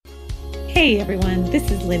Hey everyone, this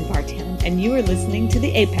is Lynn Bartown, and you are listening to the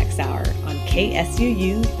Apex Hour on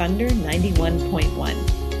KSUU Thunder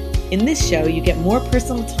 91.1. In this show, you get more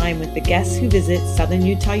personal time with the guests who visit Southern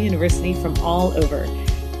Utah University from all over,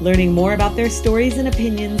 learning more about their stories and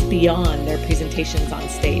opinions beyond their presentations on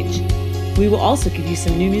stage. We will also give you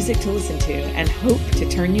some new music to listen to and hope to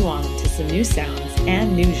turn you on to some new sounds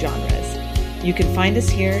and new genres. You can find us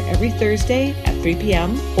here every Thursday at 3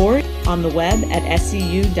 p.m. or on the web at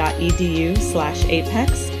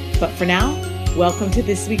scu.edu/apex. But for now, welcome to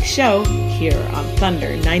this week's show here on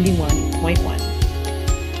Thunder 91.1.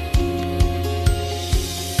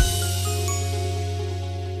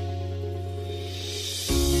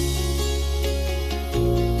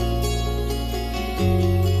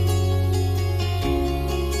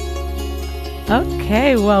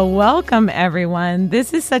 Okay, well, welcome everyone.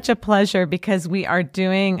 This is such a pleasure because we are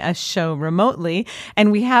doing a show remotely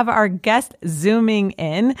and we have our guest zooming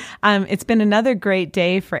in. It's been another great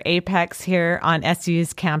day for Apex here on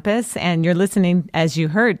SU's campus, and you're listening, as you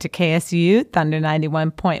heard, to KSUU Thunder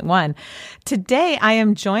 91.1. Today, I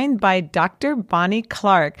am joined by Dr. Bonnie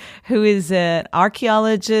Clark, who is an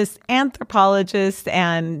archaeologist, anthropologist,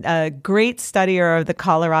 and a great studier of the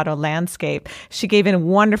Colorado landscape. She gave a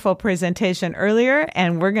wonderful presentation earlier,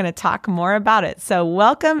 and we're going to talk more about it. So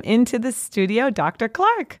welcome into the studio, Dr.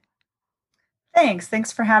 Clark.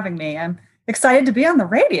 Thanks for having me. I'm excited to be on the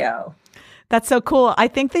radio. That's so cool. I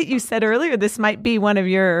think that you said earlier this might be one of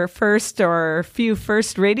your first or few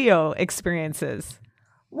first radio experiences.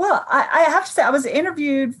 Well, I have to say I was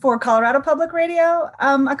interviewed for Colorado Public Radio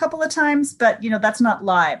a couple of times, but that's not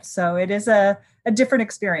live. So it is a different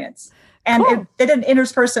experience. And cool. They didn't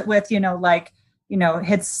intersperse it with,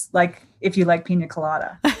 hits like If You Like Pina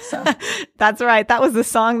Colada. So that's right. That was the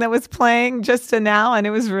song that was playing just now, and it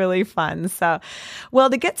was really fun. So, well,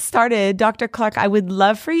 to get started, Dr. Clark, I would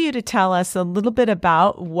love for you to tell us a little bit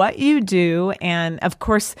about what you do, and of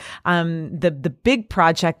course, the big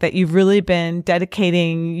project that you've really been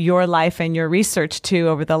dedicating your life and your research to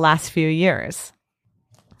over the last few years.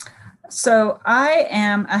 So I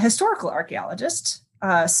am a historical archaeologist.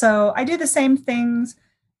 So I do the same things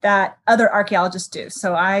that other archaeologists do.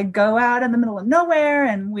 So I go out in the middle of nowhere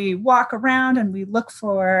and we walk around and we look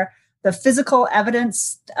for the physical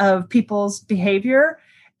evidence of people's behavior.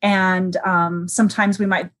 And sometimes we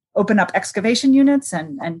might open up excavation units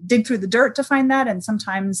and dig through the dirt to find that. And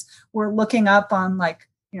sometimes we're looking up on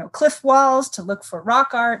cliff walls to look for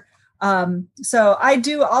rock art. So I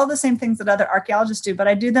do all the same things that other archaeologists do, but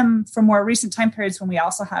I do them for more recent time periods when we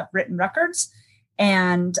also have written records.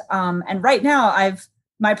 And right now I've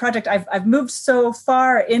moved so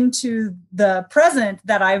far into the present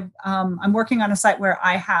that I'm working on a site where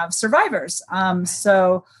I have survivors.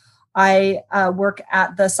 So I work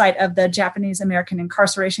at the site of the Japanese American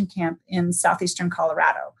incarceration camp in southeastern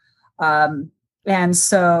Colorado. And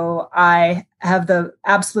so I have the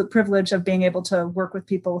absolute privilege of being able to work with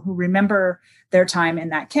people who remember their time in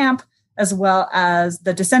that camp, as well as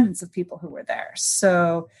the descendants of people who were there.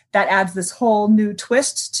 So that adds this whole new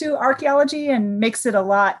twist to archaeology and makes it a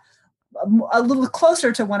little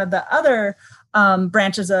closer to one of the other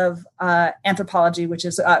branches of anthropology, which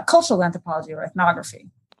is cultural anthropology or ethnography.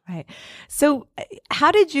 Right. So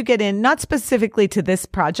how did you get in, not specifically to this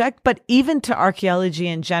project, but even to archaeology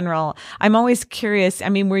in general? I'm always curious. I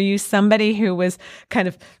mean, were you somebody who was kind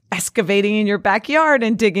of excavating in your backyard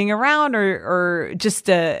and digging around, or just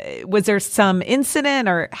was there some incident,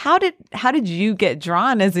 or how did you get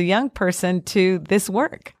drawn as a young person to this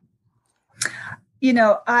work?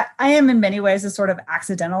 I am in many ways a sort of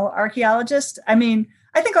accidental archaeologist. I mean,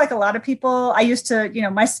 I think like a lot of people, I used to,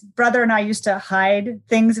 my brother and I used to hide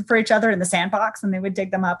things for each other in the sandbox, and they would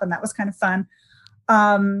dig them up, and that was kind of fun.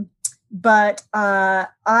 But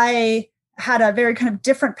I had a very kind of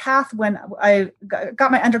different path when I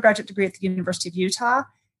got my undergraduate degree at the University of Utah.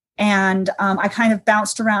 And I kind of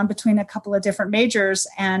bounced around between a couple of different majors.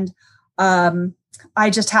 And I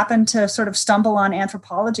just happened to sort of stumble on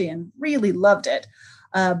anthropology and really loved it.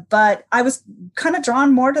 But I was kind of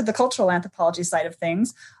drawn more to the cultural anthropology side of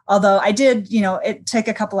things, although I did, take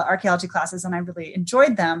a couple of archaeology classes and I really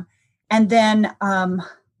enjoyed them. And then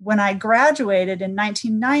when I graduated in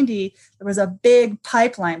 1990, there was a big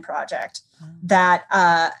pipeline project that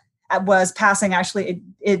was passing actually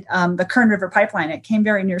the Kern River pipeline. It came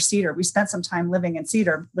very near Cedar. We spent some time living in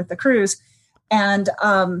Cedar with the crews. And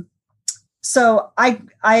so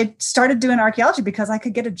I started doing archaeology because I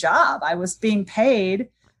could get a job. I was being paid,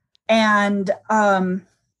 and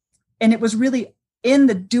it was really in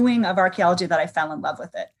the doing of archaeology that I fell in love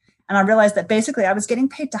with it. And I realized that basically I was getting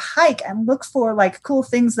paid to hike and look for like cool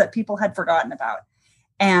things that people had forgotten about.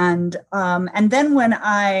 And then when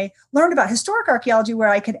I learned about historic archaeology, where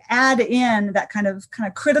I could add in that kind of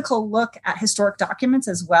critical look at historic documents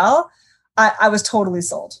as well, I was totally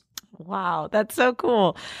sold. Wow, that's so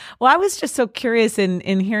cool. Well, I was just so curious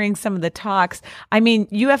in hearing some of the talks. I mean,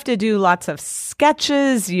 you have to do lots of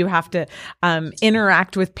sketches. You have to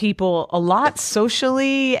interact with people a lot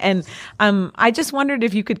socially. And I just wondered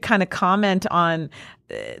if you could kind of comment on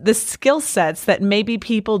the skill sets that maybe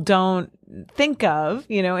people don't think of,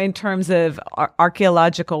 in terms of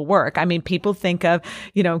archaeological work. I mean, people think of,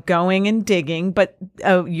 going and digging, but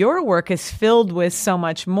your work is filled with so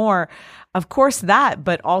much more. Of course that,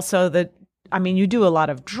 but also you do a lot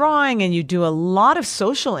of drawing and you do a lot of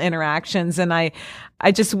social interactions. And I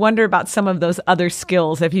just wonder about some of those other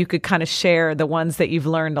skills, if you could kind of share the ones that you've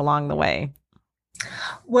learned along the way.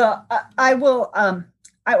 Well, I will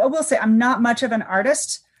say I'm not much of an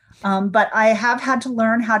artist, but I have had to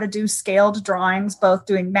learn how to do scaled drawings, both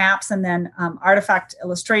doing maps and then artifact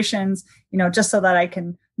illustrations, just so that I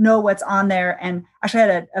can know what's on there. And actually I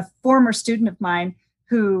had a former student of mine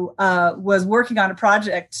who was working on a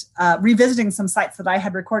project, revisiting some sites that I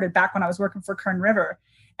had recorded back when I was working for Kern River.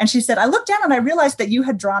 And she said, I looked down and I realized that you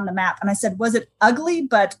had drawn the map. And I said, was it ugly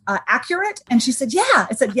but accurate? And she said, yeah.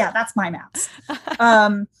 I said, yeah, that's my maps.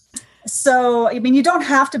 So, you don't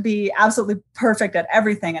have to be absolutely perfect at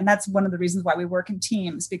everything. And that's one of the reasons why we work in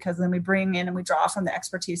teams, because then we bring in and we draw from the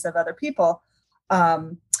expertise of other people.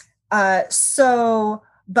 But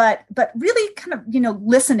really kind of,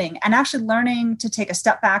 listening and actually learning to take a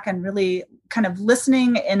step back and really kind of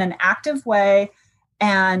listening in an active way.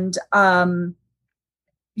 And,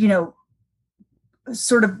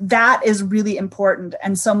 sort of that is really important.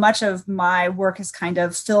 And so much of my work is kind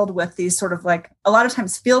of filled with these sort of like a lot of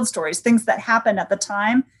times field stories, things that happened at the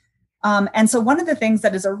time. And so one of the things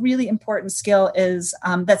that is a really important skill is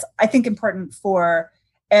that's, I think, important for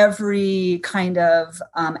every kind of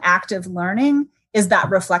active learning is that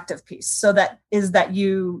reflective piece. So that is that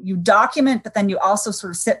you document, but then you also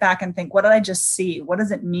sort of sit back and think, what did I just see? What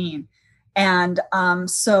does it mean? And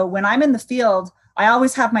so when I'm in the field, I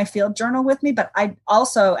always have my field journal with me, but I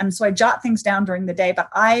also, and so I jot things down during the day, but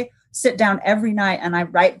I sit down every night and I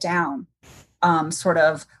write down sort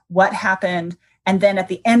of what happened. And then at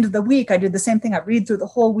the end of the week, I do the same thing. I read through the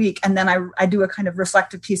whole week. And then I do a kind of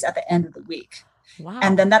reflective piece at the end of the week. Wow.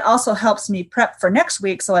 And then that also helps me prep for next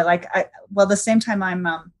week. So the same time I'm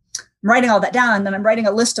writing all that down, and then I'm writing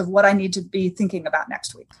a list of what I need to be thinking about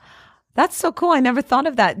next week. That's so cool. I never thought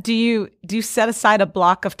of that. Do you set aside a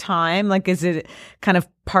block of time? Like, is it kind of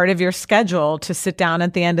part of your schedule to sit down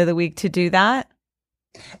at the end of the week to do that?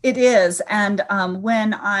 It is. And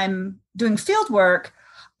when I'm doing field work,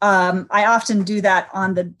 I often do that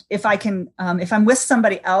if I'm with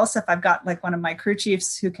somebody else, if I've got like one of my crew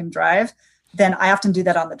chiefs who can drive, then I often do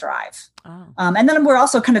that on the drive. Oh. And then we're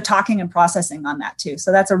also kind of talking and processing on that too.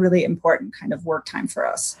 So that's a really important kind of work time for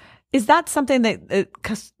us. Is that something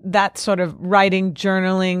that sort of writing,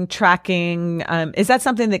 journaling, tracking, is that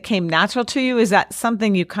something that came natural to you? Is that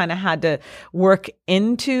something you kind of had to work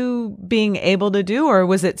into being able to do, or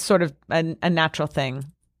was it sort of a natural thing?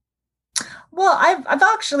 Well, I've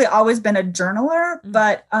actually always been a journaler,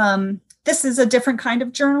 but this is a different kind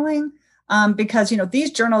of journaling because,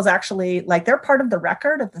 these journals actually, like, they're part of the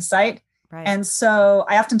record of the site. Right. And so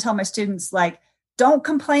I often tell my students, like, don't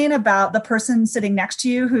complain about the person sitting next to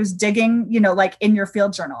you who's digging, like in your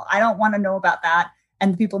field journal. I don't want to know about that.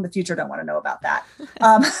 And the people in the future don't want to know about that.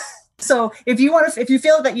 So if you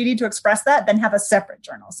feel that you need to express that, then have a separate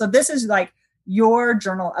journal. So this is like your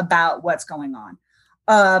journal about what's going on.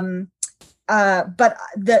 But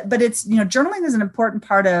it's, journaling is an important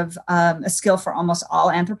part of a skill for almost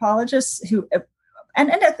all anthropologists and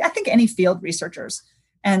I think any field researchers.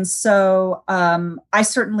 And so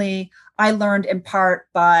I learned in part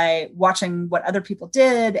by watching what other people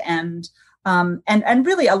did and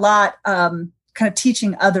really a lot kind of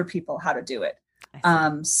teaching other people how to do it.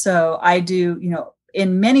 So I do,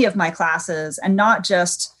 in many of my classes, and not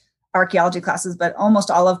just archaeology classes, but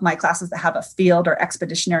almost all of my classes that have a field or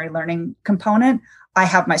expeditionary learning component, I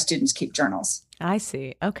have my students keep journals. I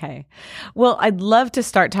see. Okay. Well, I'd love to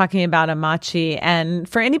start talking about Amachi. And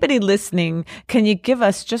for anybody listening, can you give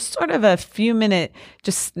us just sort of a few minute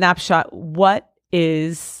just snapshot? What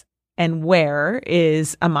is and where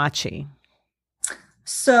is Amachi?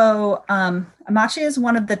 So Amachi is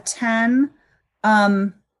one of the 10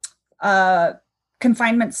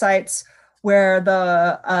 confinement sites where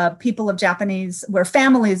the where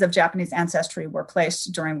families of Japanese ancestry were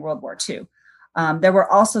placed during World War II. There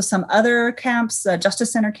were also some other camps,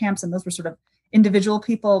 Justice Center camps, and those were sort of individual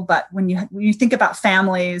people. But when you think about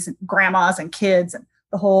families, and grandmas and kids, and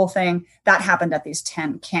the whole thing, that happened at these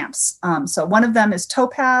 10 camps. So one of them is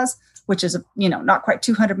Topaz, which is, not quite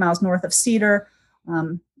 200 miles north of Cedar,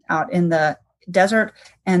 out in the desert.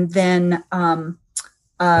 And then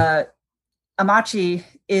Amache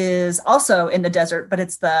is also in the desert, but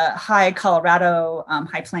it's the high Colorado,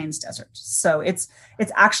 high plains desert. So it's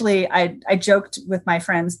actually, I joked with my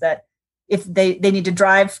friends that if they need to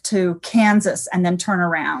drive to Kansas and then turn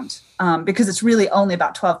around, because it's really only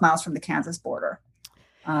about 12 miles from the Kansas border.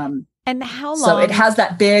 And how long? So it has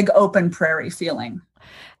that big open prairie feeling.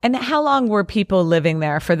 And how long were people living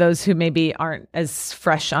there, for those who maybe aren't as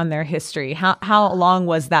fresh on their history? How long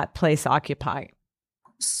was that place occupied?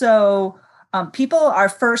 So people are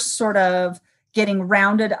first sort of getting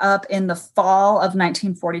rounded up in the fall of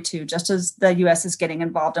 1942, just as the U.S. is getting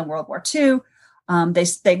involved in World War II.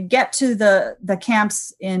 They get to the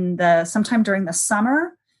camps sometime during the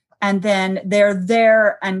summer, and then they're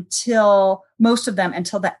there until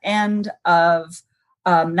the end of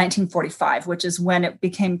 1945, which is when it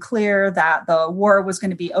became clear that the war was going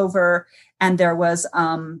to be over. And there was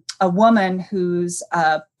a woman whose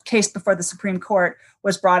case before the Supreme Court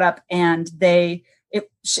was brought up, and it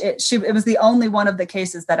was the only one of the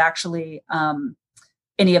cases that actually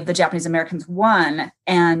any of the Japanese Americans won.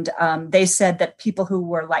 And they said that people who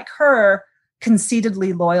were like her,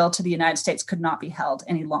 conceitedly loyal to the United States, could not be held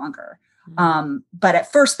any longer. But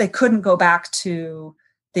at first they couldn't go back to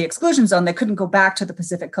the exclusion zone. They couldn't go back to the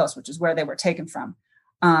Pacific coast, which is where they were taken from.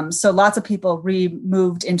 So lots of people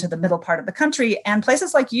moved into the middle part of the country, and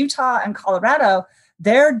places like Utah and Colorado,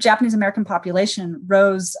 their Japanese American population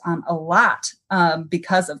rose a lot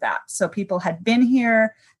because of that. So people had been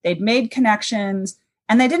here, they'd made connections,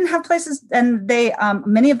 and they didn't have places, and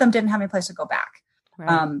many of them didn't have any place to go back.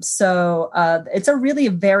 Right. So it's a really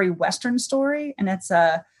very Western story, and it's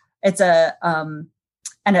a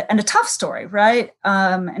tough story, right?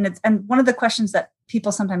 And one of the questions that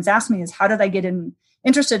people sometimes ask me is, how did I get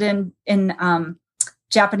interested in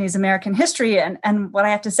Japanese American history? And what I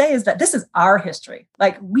have to say is that this is our history.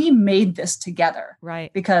 Like, we made this together,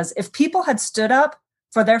 right? Because if people had stood up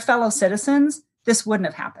for their fellow citizens, this wouldn't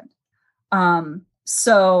have happened.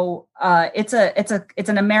 So it's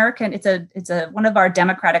an American, it's one of our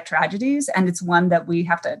democratic tragedies, and it's one that we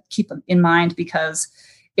have to keep in mind because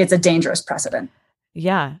it's a dangerous precedent.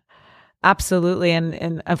 Yeah, absolutely.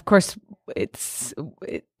 And of course,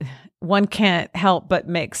 one can't help but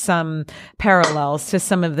make some parallels to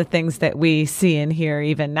some of the things that we see and hear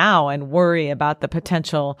even now, and worry about the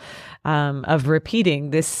potential of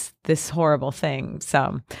repeating this horrible thing.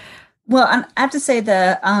 So, well, I have to say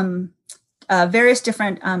the various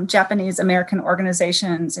different Japanese American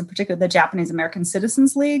organizations, in particular the Japanese American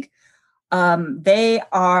Citizens League, they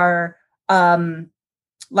are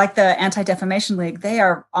like the Anti-Defamation League. They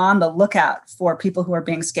are on the lookout for people who are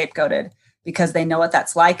being scapegoated, because they know what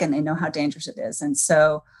that's like and they know how dangerous it is. And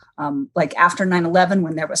so like after 9/11,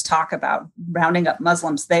 when there was talk about rounding up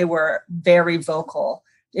Muslims, they were very vocal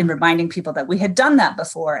in reminding people that we had done that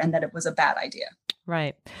before and that it was a bad idea.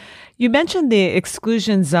 Right. You mentioned the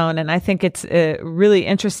exclusion zone, and I think it's really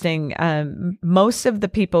interesting. Most of the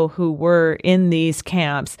people who were in these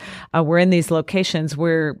camps, were in these locations,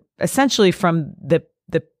 were essentially from the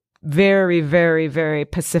very, very, very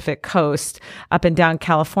Pacific coast, up and down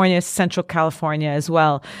California, Central California as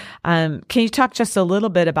well. Can you talk just a little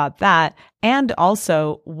bit about that? And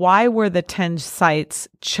also, why were the 10 sites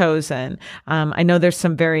chosen? I know there's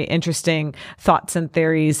some very interesting thoughts and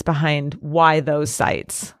theories behind why those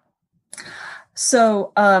sites.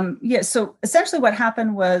 So, so essentially what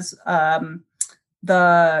happened was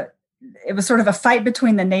it was sort of a fight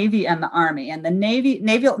between the Navy and the Army. And the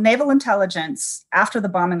naval intelligence, after the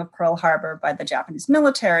bombing of Pearl Harbor by the Japanese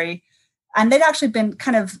military, and they'd actually been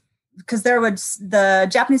because the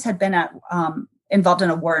Japanese had been involved in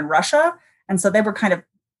a war in Russia, and so they were kind of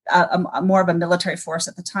more of a military force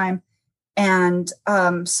at the time. And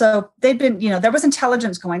so they'd been, there was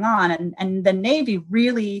intelligence going on, and the Navy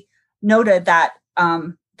really noted that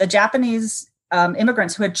the Japanese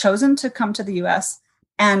immigrants who had chosen to come to the U.S.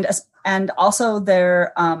 and also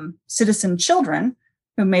their citizen children,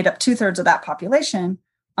 who made up 2/3 of that population,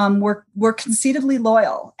 were conceitedly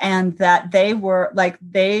loyal, and that they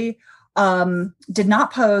did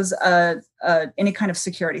not pose any kind of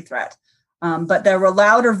security threat. But there were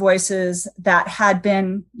louder voices that had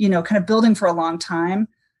been, kind of building for a long time,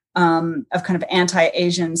 of kind of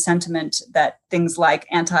anti-Asian sentiment, that things like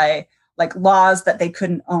laws that they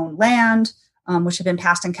couldn't own land, which had been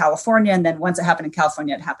passed in California. And then once it happened in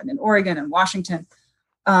California, it happened in Oregon and Washington.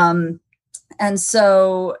 And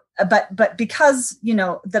so, but because,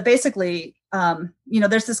 basically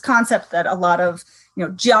there's this concept that a lot of,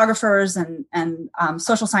 geographers and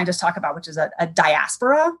social scientists talk about, which is a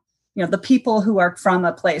diaspora, the people who are from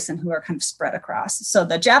a place and who are kind of spread across. So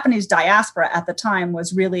the Japanese diaspora at the time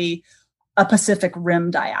was really a Pacific Rim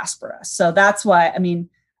diaspora. So that's why,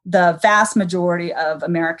 the vast majority of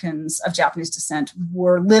Americans of Japanese descent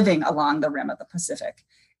were living along the rim of the Pacific.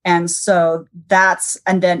 And so but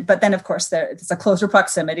then of course, it's a closer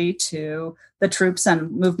proximity to the troops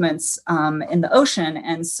and movements in the ocean.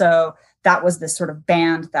 And so that was this sort of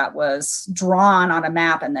band that was drawn on a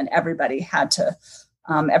map, and then everybody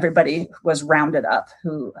was rounded up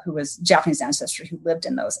who was Japanese ancestry, who lived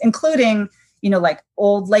in those, including, like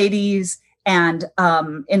old ladies, and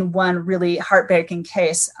in one really heartbreaking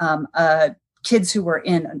case, kids who were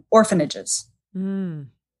in orphanages.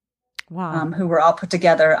 Wow. Who were all put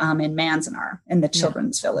together in Manzanar, in the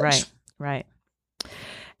children's village. Right.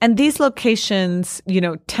 And these locations,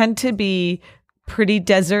 tend to be pretty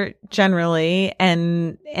desert generally,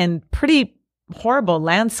 and pretty horrible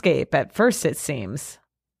landscape at first, it seems.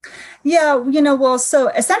 Yeah, so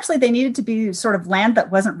essentially they needed to be sort of land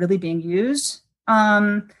that wasn't really being used.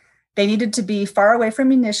 They needed to be far away from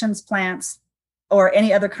munitions plants or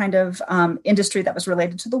any other kind of industry that was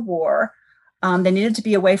related to the war. They needed to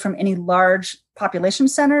be away from any large population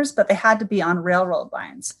centers, but they had to be on railroad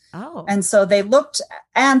lines. Oh. And so they looked,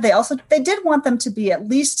 and they did want them to be at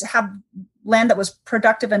least have land that was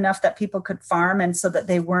productive enough that people could farm, and so that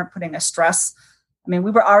they weren't putting a stress. We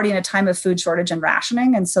were already in a time of food shortage and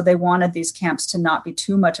rationing. And so they wanted these camps to not be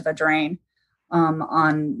too much of a drain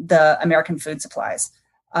on the American food supplies.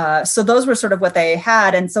 So those were sort of what they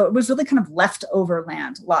had. And so it was really kind of leftover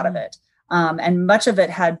land, a lot of it. And much of it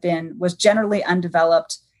was generally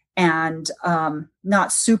undeveloped and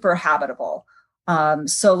not super habitable.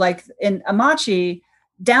 So like in Amachi,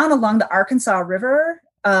 down along the Arkansas River,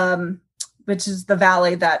 which is the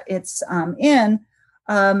valley that it's in,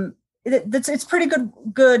 it's pretty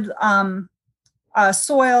good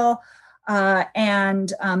soil,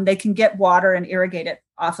 and they can get water and irrigate it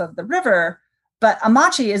off of the river. But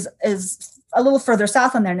Amachi is a little further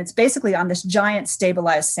south on there, and it's basically on this giant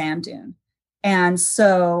stabilized sand dune. And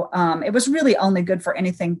so it was really only good for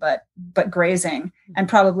anything but grazing, and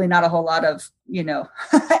probably not a whole lot of,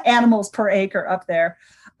 animals per acre up there.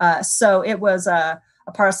 So it was a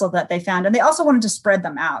parcel that they found, and they also wanted to spread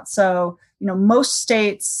them out. So, most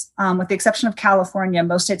states, with the exception of California,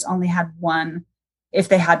 most states only had one if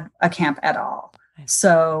they had a camp at all.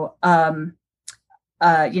 So,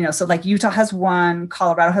 so like Utah has one,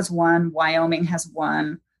 Colorado has one, Wyoming has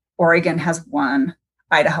one, Oregon has one,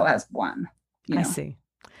 Idaho has one. I see.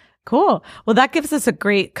 Cool. Well, that gives us a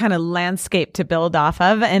great kind of landscape to build off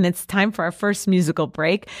of. And it's time for our first musical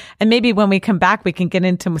break. And maybe when we come back, we can get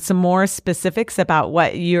into some more specifics about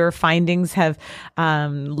what your findings have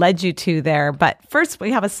led you to there. But first,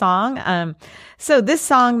 we have a song. So this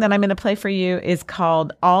song that I'm going to play for you is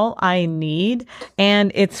called All I Need.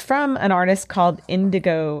 And it's from an artist called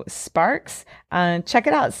Indigo Sparks. Check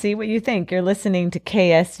it out. See what you think. You're listening to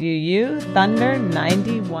KSUU Thunder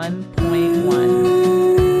 91.1.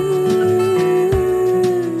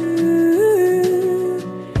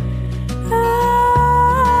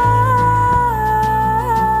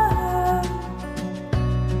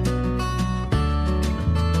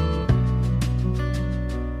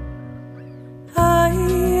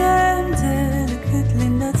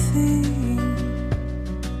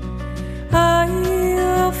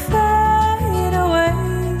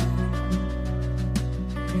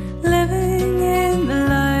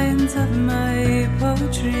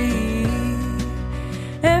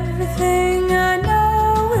 Everything I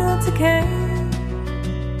know will decay.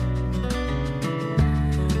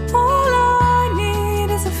 All I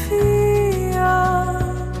need is a field.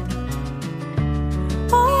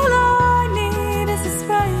 All I need is a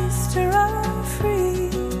space to run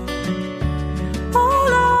free.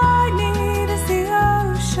 All I need is the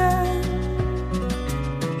ocean.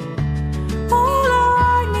 All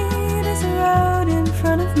I need is a road in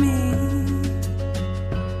front of me.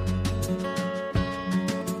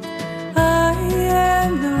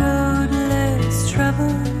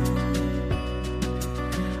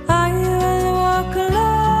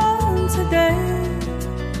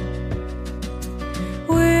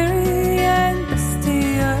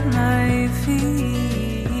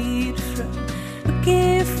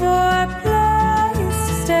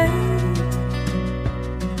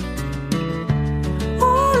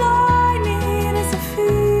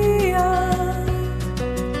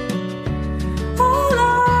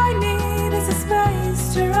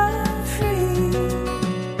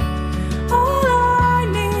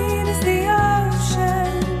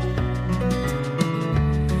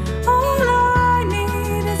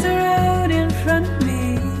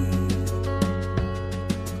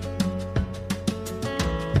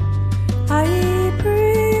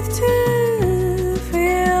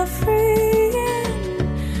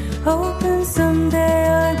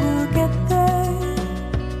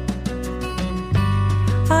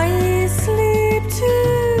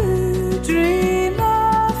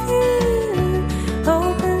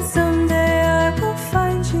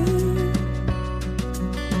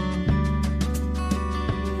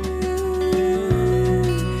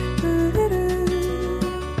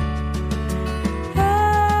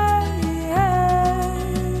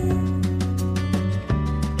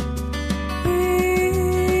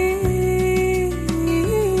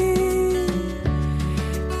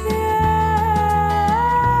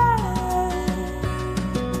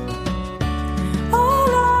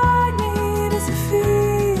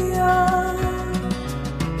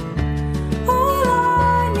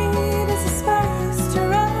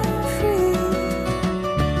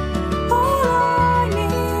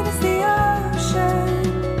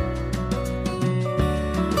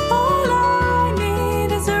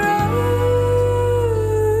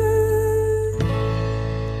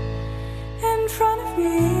 front of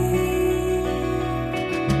me.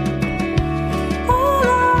 All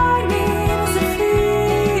I need is a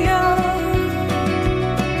field.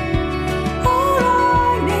 All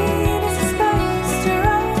I need is a space to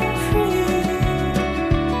run free.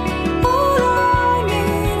 All I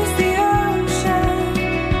need is the ocean.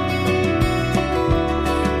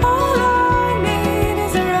 All I need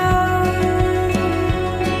is a road.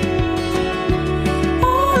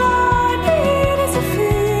 All I need is a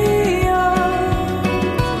field.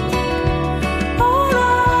 All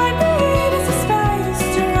I need is a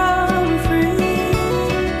space to run free.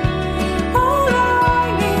 All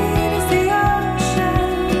I need is the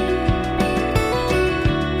ocean.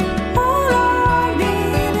 All I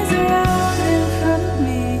need is a road in front of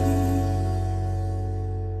me.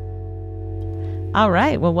 All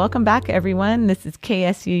right. Well, welcome back, everyone. This is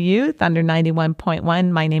KSUU Thunder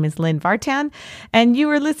 91.1. My name is Lynn Vartan, and you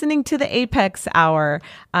are listening to the Apex Hour.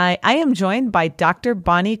 I am joined by Dr.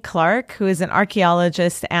 Bonnie Clark, who is an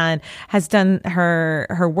archaeologist and has done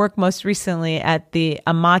her work most recently at the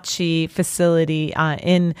Amachi facility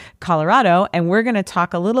in Colorado. And we're going to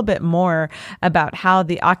talk a little bit more about how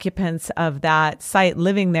the occupants of that site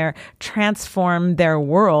living there transformed their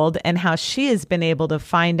world and how she has been able to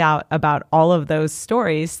find out about all of those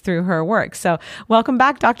stories through her work. So welcome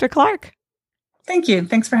back, Dr. Clark. Thank you.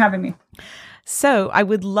 Thanks for having me. So I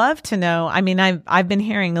would love to know, I mean, I've been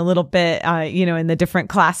hearing a little bit, in the different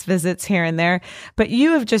class visits here and there, but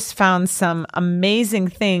you have just found some amazing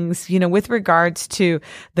things, with regards to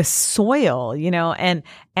the soil,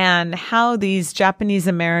 and how these Japanese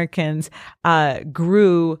Americans,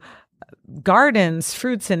 grew gardens,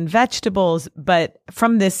 fruits and vegetables, but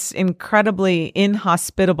from this incredibly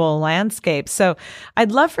inhospitable landscape. So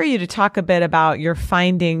I'd love for you to talk a bit about your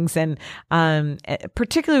findings and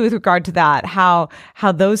particularly with regard to that, how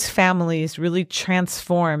those families really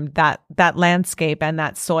transformed that landscape and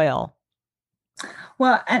that soil.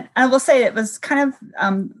 Well, and I will say it was kind of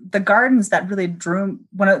the gardens that really drew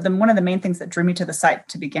one of the main things that drew me to the site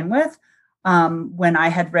to begin with. When I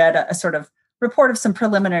had read a sort of report of some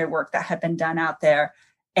preliminary work that had been done out there,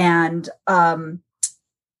 and I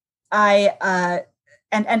have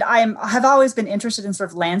always been interested in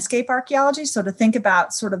sort of landscape archaeology. So to think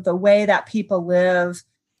about sort of the way that people live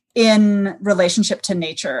in relationship to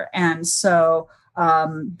nature, and so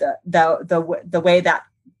the way that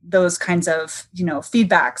those kinds of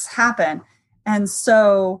feedbacks happen, and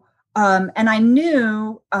so. And I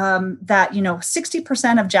knew that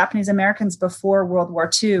 60% of Japanese Americans before World War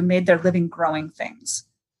II made their living growing things.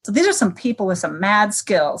 So these are some people with some mad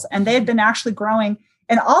skills, and they had been actually growing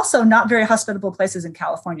in also not very hospitable places in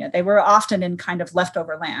California. They were often in kind of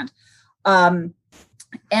leftover land.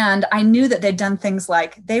 And I knew that they'd done things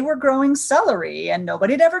like they were growing celery, and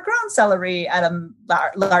nobody had ever grown celery at a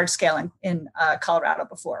large scale in Colorado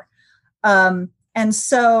before. And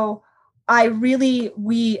so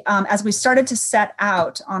as we started to set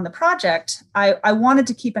out on the project, I wanted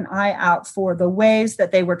to keep an eye out for the ways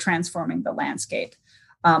that they were transforming the landscape.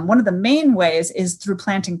 One of the main ways is through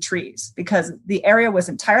planting trees, because the area was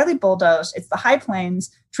entirely bulldozed. It's the high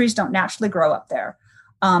plains. Trees don't naturally grow up there.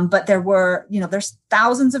 But there's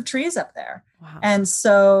thousands of trees up there. Wow. And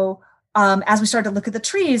so as we started to look at the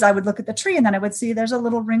trees, I would look at the tree and then I would see there's a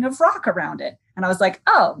little ring of rock around it. And I was like,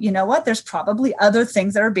 oh, you know what? There's probably other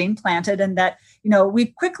things that are being planted, and that,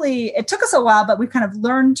 it took us a while, but we kind of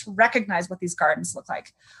learned to recognize what these gardens look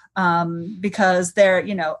like. Because they're,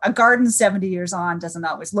 a garden 70 years on doesn't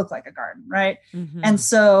always look like a garden, right? Mm-hmm. And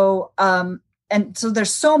so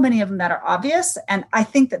there's so many of them that are obvious. And I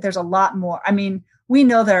think that there's a lot more. I mean, we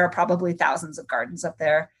know there are probably thousands of gardens up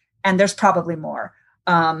there, and there's probably more.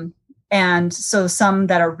 And so some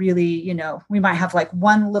that are really, we might have like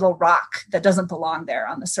one little rock that doesn't belong there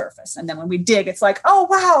on the surface. And then when we dig, it's like, oh,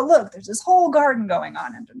 wow, look, there's this whole garden going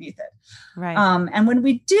on underneath it. Right. And when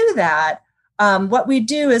we do that, what we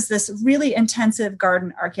do is this really intensive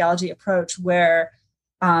garden archaeology approach where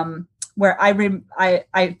I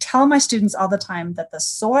tell my students all the time that the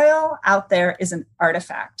soil out there is an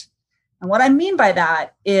artifact. And what I mean by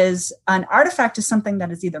that is an artifact is something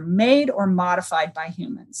that is either made or modified by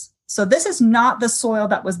humans. So this is not the soil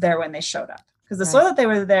that was there when they showed up, because the soil that they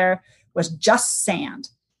were there was just sand.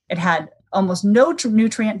 It had almost no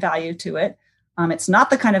nutrient value to it. It's not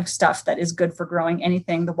the kind of stuff that is good for growing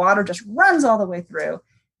anything. The water just runs all the way through.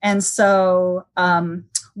 And so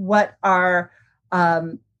what our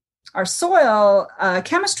soil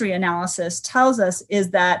chemistry analysis tells us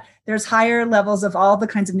is that there's higher levels of all the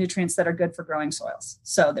kinds of nutrients that are good for growing soils.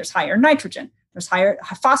 So there's higher nitrogen, there's higher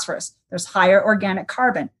phosphorus, there's higher organic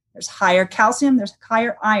carbon, there's higher calcium, there's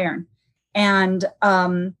higher iron. And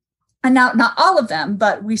And now, not all of them,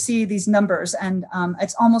 but we see these numbers, and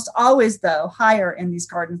it's almost always, though, higher in these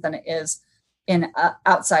gardens than it is in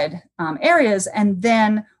outside areas. And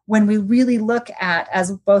then when we really look at,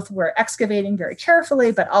 as both we're excavating very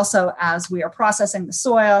carefully, but also as we are processing the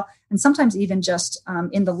soil, and sometimes even just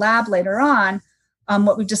in the lab later on,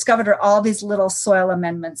 what we've discovered are all these little soil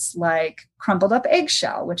amendments like crumbled up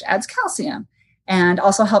eggshell, which adds calcium and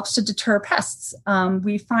also helps to deter pests.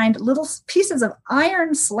 We find little pieces of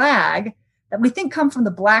iron slag that we think come from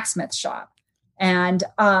the blacksmith shop. And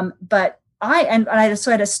I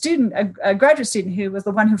so I had a student, a graduate student, who was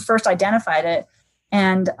the one who first identified it.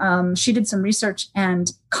 And she did some research,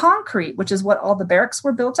 and concrete, which is what all the barracks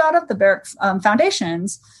were built out of, the barrack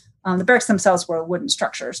foundations. The barracks themselves were wooden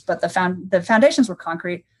structures, but the foundations were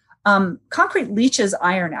concrete. Concrete leaches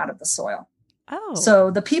iron out of the soil. Oh.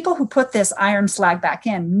 So the people who put this iron slag back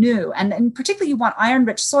in knew, and particularly you want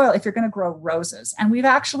iron-rich soil if you're going to grow roses. And we've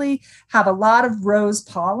actually have a lot of rose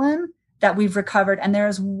pollen that we've recovered. And there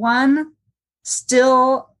is one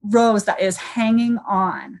still rose that is hanging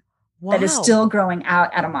on. Wow. That is still growing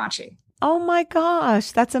out at Amachi. Oh my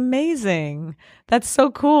gosh, that's amazing. That's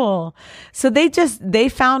so cool. So they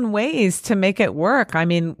found ways to make it work. I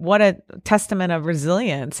mean, what a testament of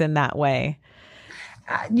resilience in that way.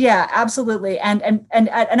 Yeah, absolutely. And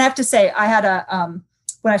I have to say, I had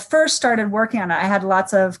when I first started working on it, I had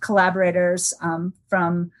lots of collaborators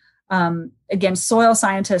from again, soil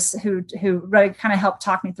scientists who really kind of helped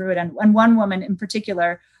talk me through it. And one woman in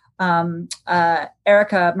particular,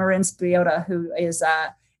 Erica Marin Spiota, who is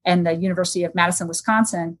in the University of Madison,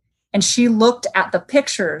 Wisconsin. And she looked at the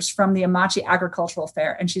pictures from the Amachi Agricultural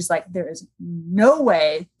Fair. And she's like, there is no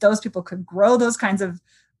way those people could grow those kinds of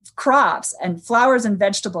crops and flowers and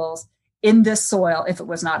vegetables in this soil if it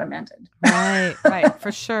was not amended. Right,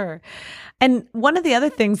 for sure. And one of the other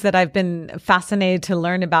things that I've been fascinated to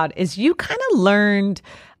learn about is you kind of learned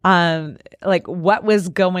like what was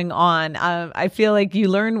going on. I feel like you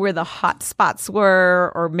learned where the hot spots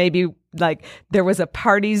were, or maybe like there was a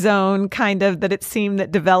party zone kind of that it seemed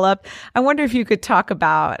that developed. I wonder if you could talk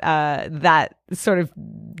about that sort of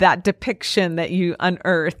that depiction that you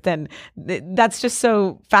unearthed. And that's just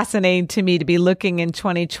so fascinating to me to be looking in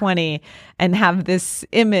 2020 and have this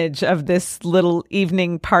image of this little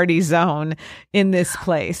evening party zone in this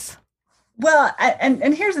place. Well,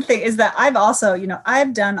 and here's the thing is that I've also,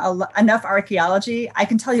 I've done enough archaeology. I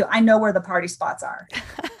can tell you, I know where the party spots are,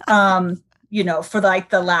 for like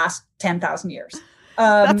the last 10,000 years.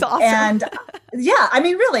 That's awesome. And yeah, I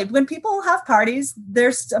mean, really, when people have parties,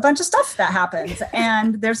 there's a bunch of stuff that happens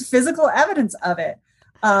and there's physical evidence of it.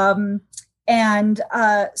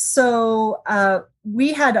 So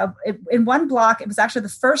we had in one block, it was actually the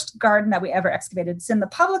first garden that we ever excavated. It's in the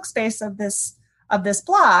public space of this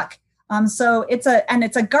block. So it's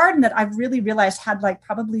a garden that I've really realized had like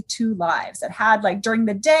probably two lives. It had like during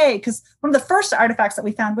the day, because one of the first artifacts that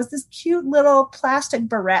we found was this cute little plastic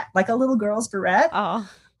barrette, like a little girl's barrette. Oh.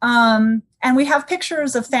 And we have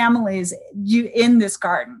pictures of families in this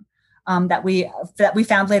garden that we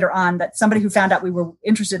found later on, that somebody who found out we were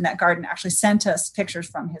interested in that garden actually sent us pictures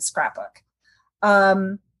from his scrapbook.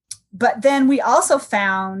 But then we also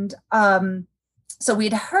found, so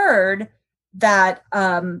we'd heard that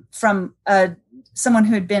from someone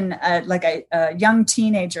who had been a young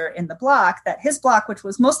teenager in the block, that his block, which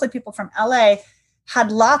was mostly people from LA,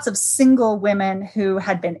 had lots of single women who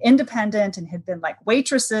had been independent and had been like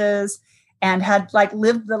waitresses and had like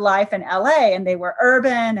lived the life in LA, and they were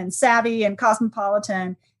urban and savvy and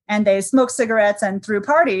cosmopolitan, and they smoked cigarettes and threw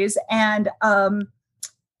parties. And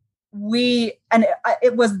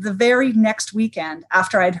it was the very next weekend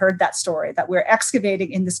after I'd heard that story that we're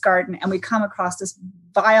excavating in this garden, and we come across this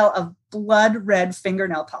vial of blood red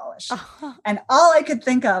fingernail polish. And all I could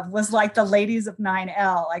think of was like the ladies of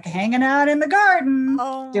 9L, like hanging out in the garden,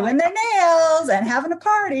 doing their nails and having a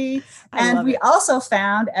party. And we also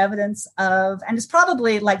found evidence of, and it's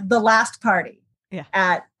probably like the last party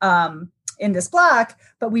at in this block,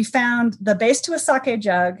 but we found the base to a sake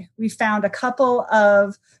jug. We found a couple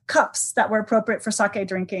of cups that were appropriate for sake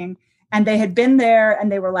drinking, and they had been there,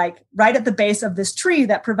 and they were like right at the base of this tree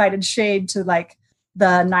that provided shade to like the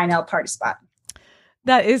 9L party spot.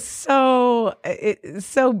 That is so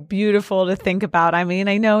beautiful to think about. I mean,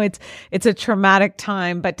 I know it's a traumatic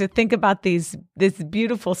time, but to think about this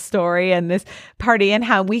beautiful story and this party and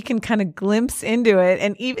how we can kind of glimpse into it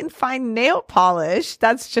and even find nail polish,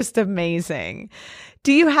 that's just amazing.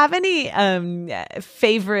 Do you have any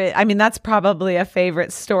favorite, I mean, that's probably a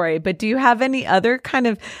favorite story, but do you have any other kind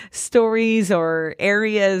of stories or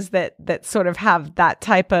areas that sort of have that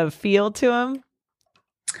type of feel to them?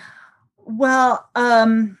 Well,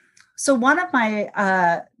 So one of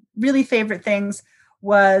my really favorite things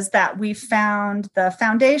was that we found the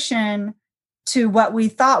foundation to what we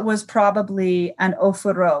thought was probably an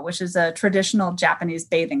ofuro, which is a traditional Japanese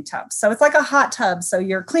bathing tub. So it's like a hot tub. So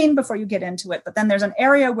you're clean before you get into it. But then there's an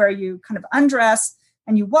area where you kind of undress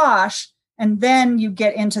and you wash, and then you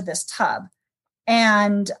get into this tub.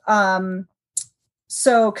 And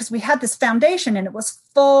so because we had this foundation and it was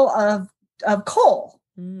full of coal,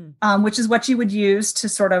 which is what you would use to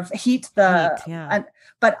sort of heat the,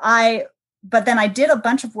 but then I did a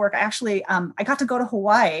bunch of work. Actually, I got to go to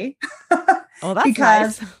Hawaii. Oh, that's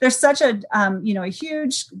because nice. There's such a, a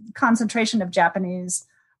huge concentration of Japanese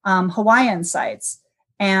Hawaiian sites.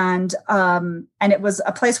 And it was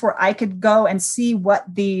a place where I could go and see what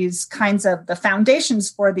these kinds of the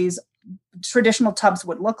foundations for these traditional tubs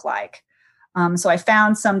would look like. So I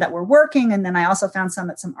found some that were working, and then I also found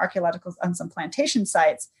some at some archaeological on some plantation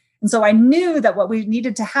sites. And so I knew that what we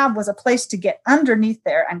needed to have was a place to get underneath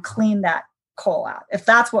there and clean that coal out, if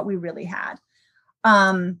that's what we really had.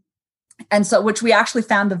 And so, which we actually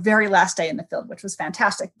found the very last day in the field, which was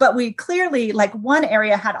fantastic. But we clearly, like, one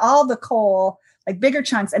area had all the coal, like bigger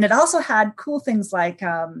chunks, and it also had cool things like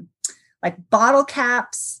bottle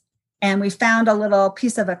caps. And we found a little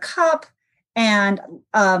piece of a cup and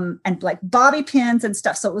like bobby pins and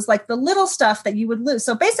stuff. So it was like the little stuff that you would lose.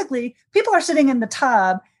 So basically, people are sitting in the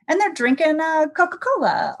tub and they're drinking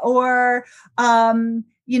Coca-Cola or having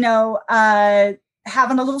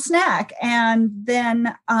a little snack, and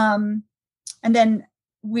then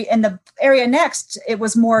we, in the area next, it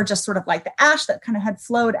was more just sort of like the ash that kind of had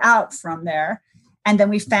flowed out from there. And then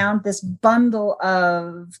we found this bundle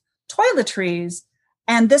of toiletries,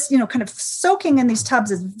 and this, kind of soaking in these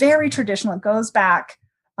tubs is very traditional. It goes back,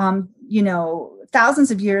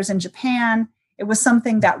 thousands of years in Japan. It was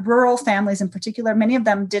something that rural families in particular, many of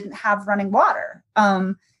them didn't have running water.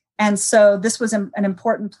 And so this was an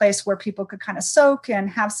important place where people could kind of soak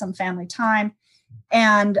and have some family time,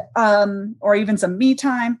 and or even some me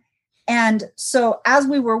time. And so as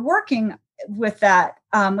we were working with that,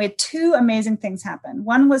 we had two amazing things happen.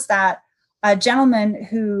 One was that a gentleman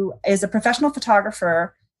who is a professional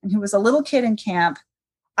photographer and who was a little kid in camp,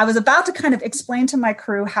 I was about to kind of explain to my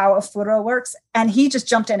crew how a furo works, and he just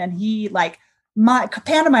jumped in and he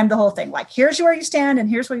pantomimed the whole thing. Like, here's where you stand and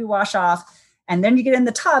here's where you wash off. And then you get in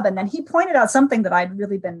the tub. And then he pointed out something that I'd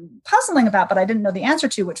really been puzzling about, but I didn't know the answer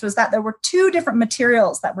to, which was that there were two different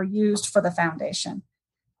materials that were used for the foundation.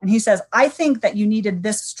 And he says, I think that you needed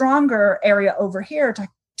this stronger area over here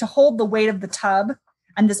to hold the weight of the tub.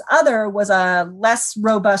 And this other was a less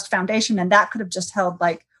robust foundation. And that could have just held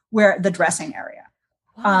like where the dressing area.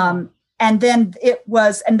 Wow. And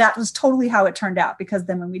that was totally how it turned out, because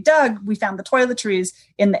then when we dug, we found the toiletries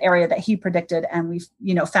in the area that he predicted. And we,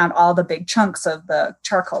 found all the big chunks of the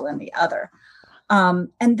charcoal in the other.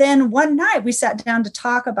 And then one night we sat down to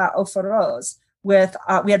talk about ofuros with,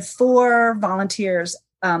 we had 4 volunteers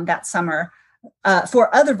that summer,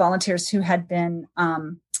 4 other volunteers who had been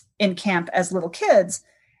in camp as little kids.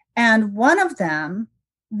 And one of them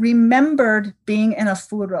remembered being in a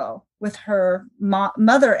furo with her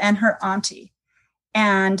mother and her auntie,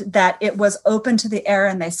 and that it was open to the air,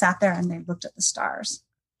 and they sat there and they looked at the stars.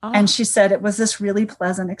 Oh. And she said it was this really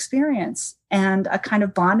pleasant experience and a kind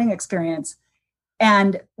of bonding experience.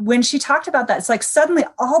 And when she talked about that, it's like suddenly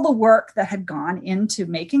all the work that had gone into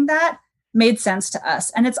making that made sense to us.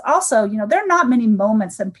 And it's also, there are not many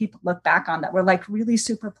moments that people look back on that were like really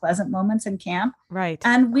super pleasant moments in camp. Right.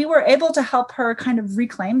 And we were able to help her kind of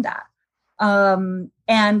reclaim that.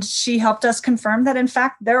 And she helped us confirm that, in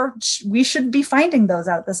fact, we should be finding those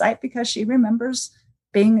out at the site, because she remembers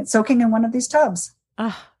soaking in one of these tubs.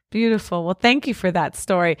 Oh, beautiful. Well, thank you for that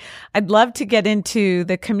story. I'd love to get into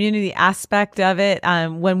the community aspect of it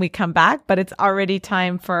when we come back, but it's already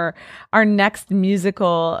time for our next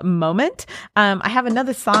musical moment. I have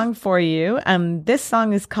another song for you. This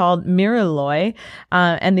song is called Miriloi,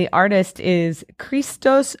 and the artist is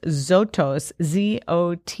Christos Zotos,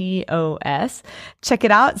 Zotos. Check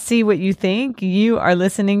it out. See what you think. You are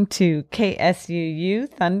listening to KSUU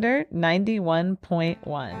Thunder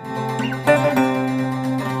 91.1.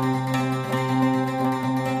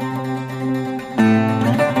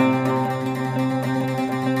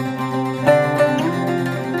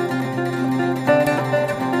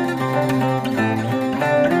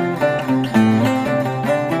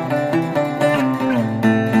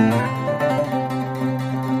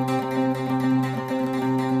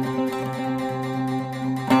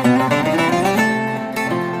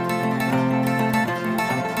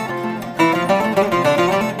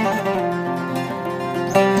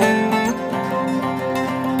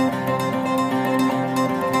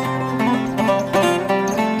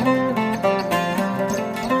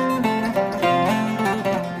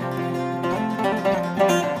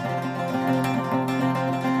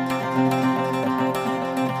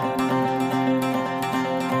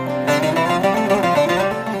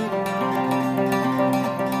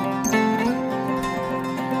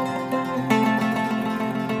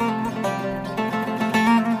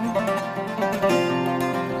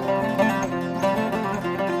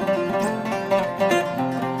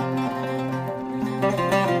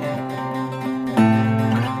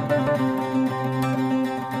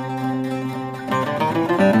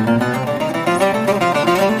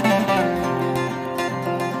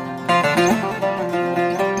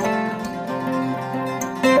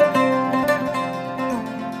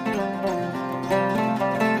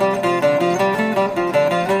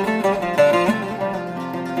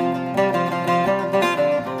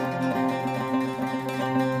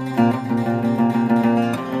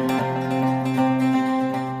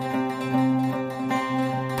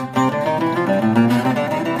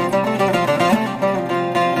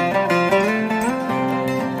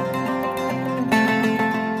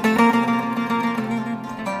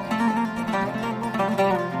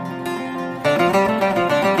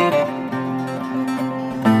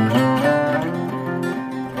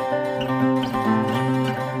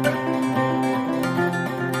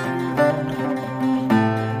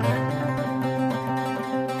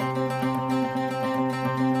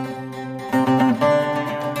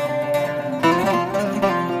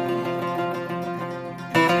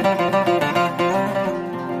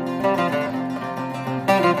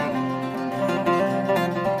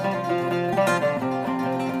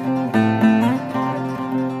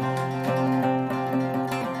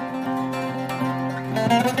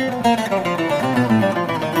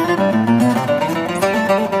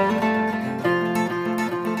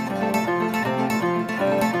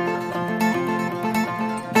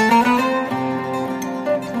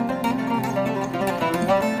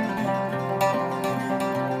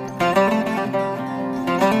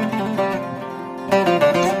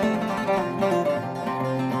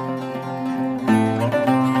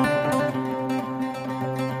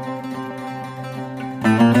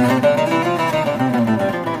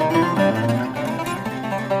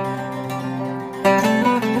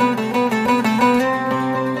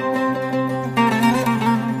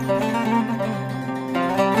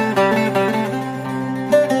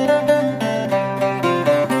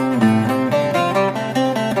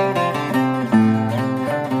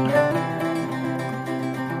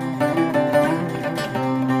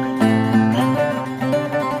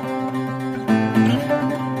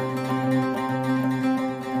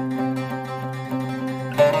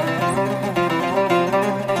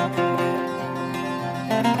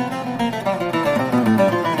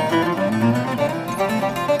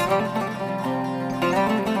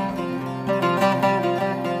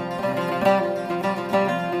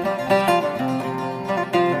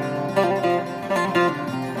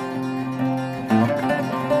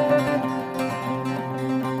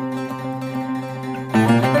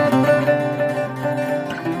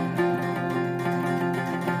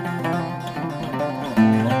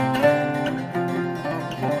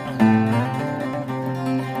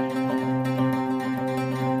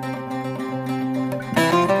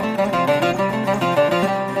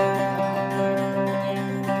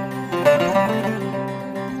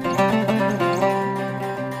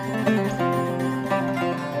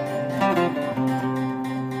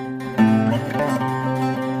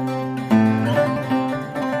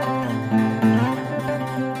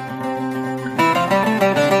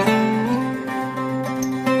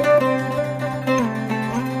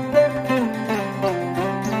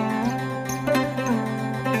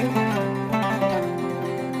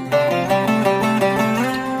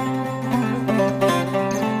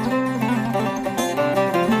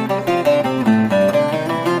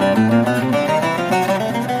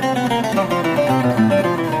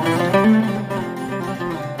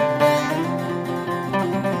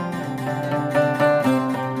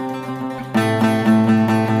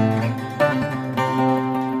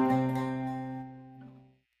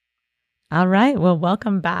 All right. Well,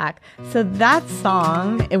 welcome back. So that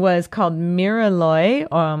song, it was called Miraloi,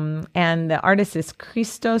 and the artist is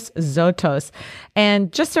Christos Zotos.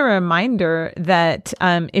 And just a reminder that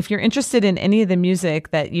if you're interested in any of the music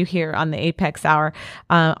that you hear on the Apex Hour,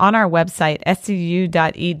 on our website, scu.edu/Apex,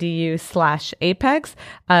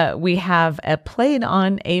 we have a Played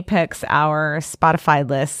on Apex Hour Spotify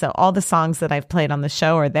list. So all the songs that I've played on the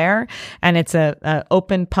show are there. And it's a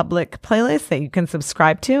open public playlist that you can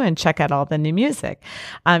subscribe to and check out all the new music.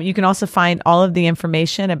 You can also find all of the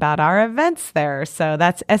information about our events there. So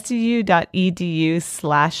that's scu.edu/Apex.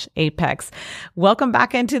 Welcome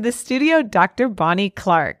back into the studio, Dr. Bonnie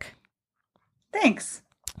Clark. Thanks.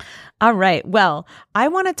 All right. Well, I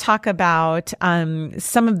want to talk about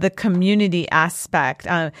some of the community aspect.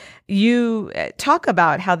 You talk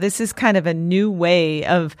about how this is kind of a new way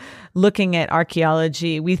of looking at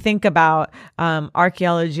archaeology. We think about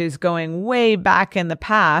archaeology as going way back in the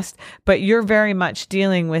past, but you're very much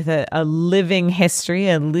dealing with a living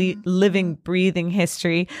history, living, breathing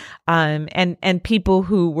history, and people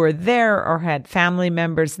who were there or had family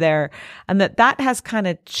members there, and that has kind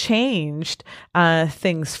of changed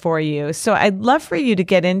things for you. So I'd love for you to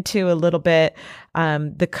get into a little bit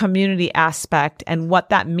the community aspect and what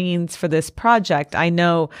that means for this project. I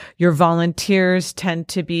know your volunteers tend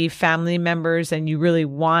to be family members, and you really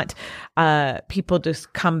want people to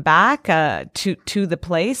come back to the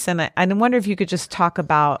place. And I wonder if you could just talk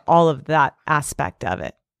about all of that aspect of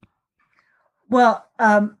it. Well,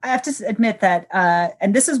 I have to admit that,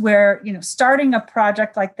 and this is where, starting a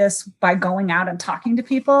project like this by going out and talking to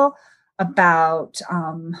people about,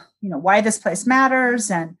 why this place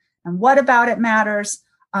matters and what about it matters,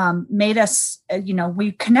 made us,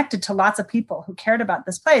 we connected to lots of people who cared about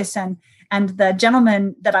this place. And the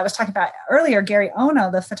gentleman that I was talking about earlier, Gary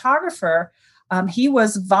Ono, the photographer, he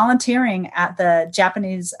was volunteering at the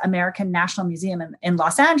Japanese American National Museum in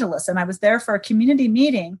Los Angeles. And I was there for a community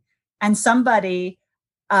meeting, and somebody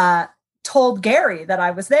told Gary that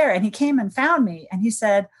I was there, and he came and found me, and he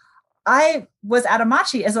said, I was at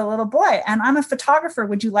Amachi as a little boy, and I'm a photographer.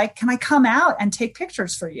 Can I come out and take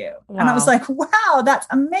pictures for you? Wow. And I was like, wow, that's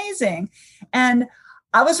amazing. And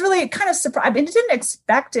I was really kind of surprised. I mean, I didn't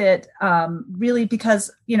expect it really because,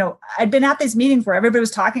 I'd been at these meetings where everybody was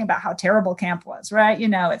talking about how terrible camp was, right?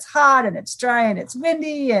 It's hot and it's dry and it's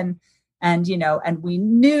windy and we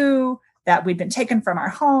knew that we'd been taken from our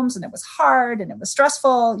homes and it was hard and it was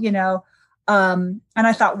stressful, and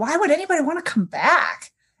I thought, why would anybody want to come back?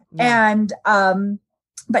 Yeah. And,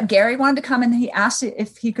 but Gary wanted to come, and he asked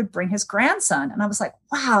if he could bring his grandson. And I was like,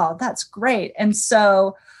 wow, that's great. And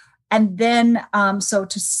so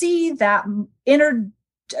to see that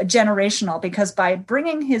intergenerational, because by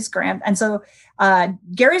bringing his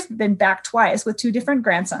Gary's been back twice with two different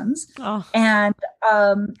grandsons. Oh. And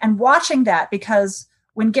watching that, because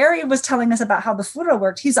when Gary was telling us about how the furo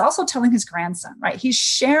worked, he's also telling his grandson, right? He's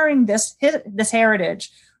sharing this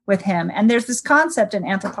heritage with him. And there's this concept in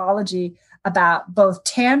anthropology about both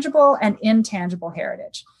tangible and intangible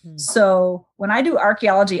heritage. Mm. So when I do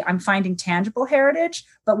archaeology, I'm finding tangible heritage,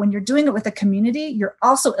 but when you're doing it with a community, you're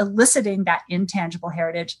also eliciting that intangible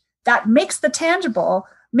heritage that makes the tangible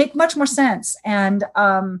make much more sense, and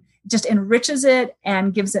just enriches it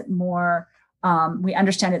and gives it more. We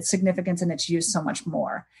understand its significance and its use so much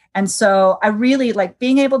more. And so I really like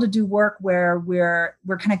being able to do work where we're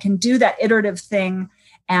kind of can do that iterative thing,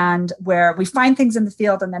 and where we find things in the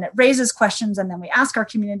field and then it raises questions, and then we ask our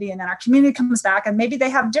community, and then our community comes back and maybe they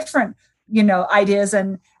have different, ideas,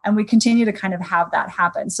 and we continue to kind of have that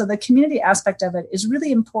happen. So the community aspect of it is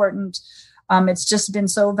really important. It's just been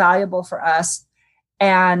so valuable for us.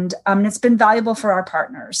 And it's been valuable for our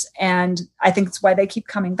partners. And I think it's why they keep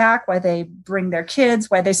coming back, why they bring their kids,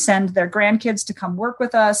 why they send their grandkids to come work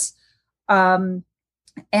with us.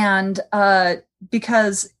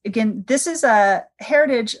 Because again, this is a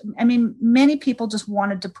heritage. I mean, many people just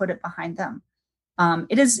wanted to put it behind them.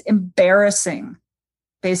 It is embarrassing,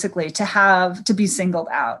 basically, to be singled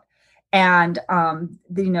out. And, and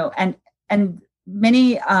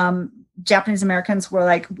many, Japanese Americans were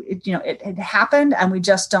like, it happened and we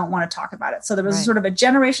just don't want to talk about it. So there was sort of a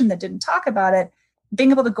generation that didn't talk about it.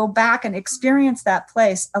 Being able to go back and experience that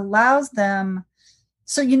place allows them.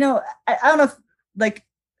 So, I don't know if like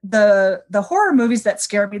the horror movies that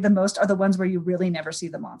scare me the most are the ones where you really never see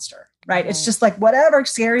the monster, right? It's just like whatever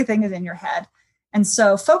scary thing is in your head. And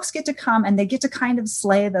so folks get to come and they get to kind of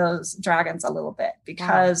slay those dragons a little bit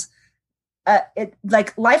because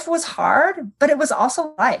life was hard, but it was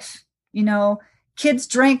also life. Kids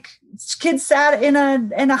sat in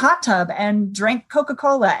a hot tub and drank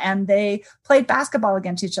Coca-Cola, and they played basketball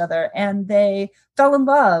against each other, and they fell in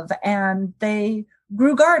love, and they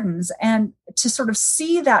grew gardens. And to sort of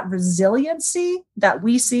see that resiliency that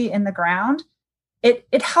we see in the ground,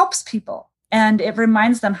 it helps people, and it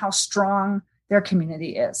reminds them how strong their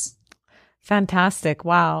community is. Fantastic.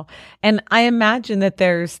 Wow. And I imagine that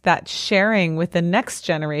there's that sharing with the next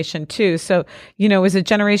generation too. So, it was a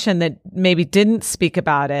generation that maybe didn't speak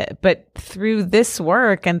about it, but through this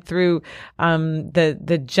work and through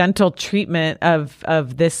the gentle treatment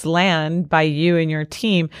of this land by you and your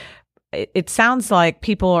team, it sounds like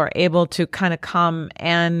people are able to kind of come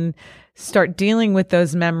and start dealing with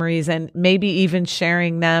those memories and maybe even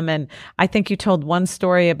sharing them. And I think you told one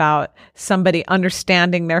story about somebody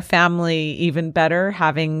understanding their family even better,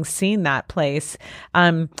 having seen that place.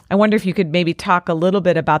 I wonder if you could maybe talk a little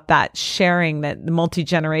bit about that sharing, that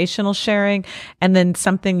multi-generational sharing, and then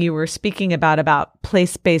something you were speaking about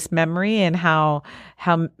place-based memory and how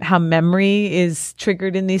memory is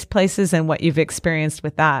triggered in these places and what you've experienced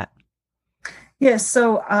with that. Yes.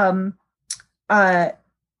 So,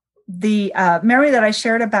 the memory that I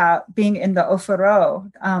shared about being in the Ofuro,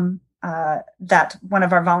 that one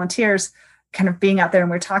of our volunteers kind of being out there and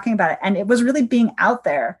we're talking about it. And it was really being out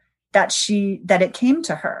there that it came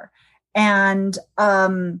to her. And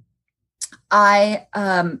so I've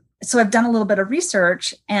done a little bit of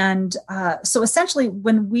research. And so essentially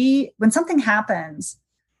when something happens,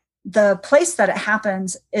 the place that it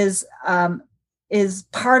happens is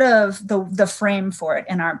part of the frame for it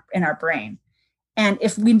in our brain. And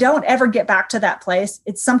if we don't ever get back to that place,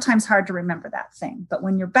 it's sometimes hard to remember that thing. But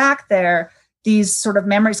when you're back there, these sort of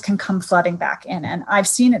memories can come flooding back in. And I've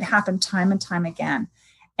seen it happen time and time again.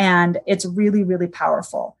 And it's really, really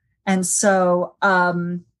powerful. And so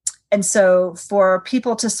for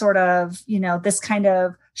people to sort of, this kind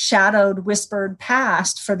of shadowed, whispered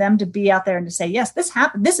past, for them to be out there and to say, yes, this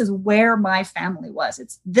happened. This is where my family was.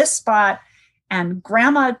 It's this spot. And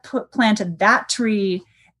grandma planted that tree.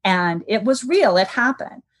 And it was real. It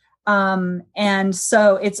happened. And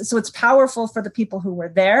so it's powerful for the people who were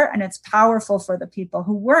there, and it's powerful for the people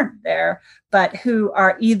who weren't there, but who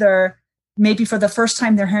are either maybe for the first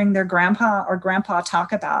time they're hearing their grandpa or grandpa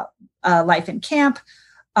talk about life in camp.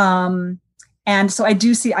 And so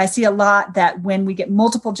I see a lot that when we get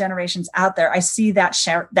multiple generations out there, I see that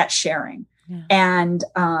sharing. Yeah. And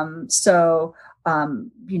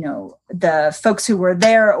the folks who were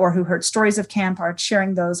there or who heard stories of camp are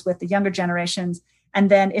sharing those with the younger generations. And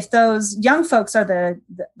then if those young folks are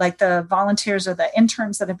the volunteers or the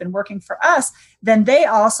interns that have been working for us, then they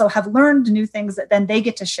also have learned new things that then they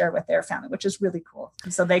get to share with their family, which is really cool.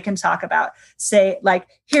 So they can talk about, say, like,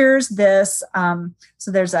 here's this.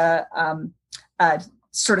 So there's a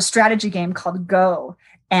sort of strategy game called Go.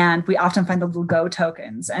 And we often find the little Go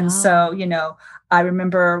tokens. And so, I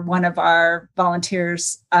remember one of our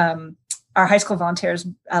volunteers, our high school volunteers,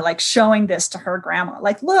 like showing this to her grandma,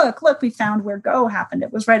 like, look, we found where Go happened.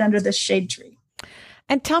 It was right under this shade tree.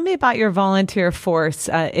 And tell me about your volunteer force.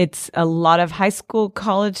 It's a lot of high school,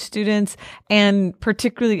 college students, and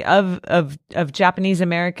particularly of Japanese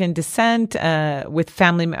American descent, with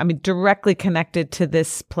family, directly connected to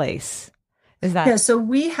this place. Is that? Yeah, so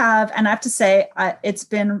we have, and I have to say, it's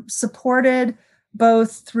been supported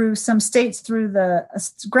both through some states, through the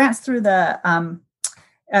grants through the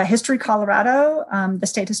History Colorado, the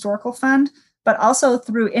State Historical Fund, but also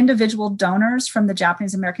through individual donors from the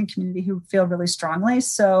Japanese American community who feel really strongly.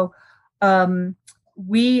 So so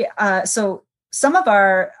some of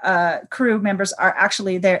our crew members are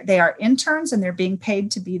actually there. They are interns and they're being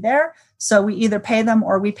paid to be there. So we either pay them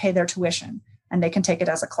or we pay their tuition, and they can take it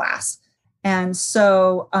as a class. And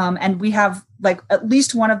so, and we have like at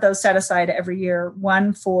least one of those set aside every year,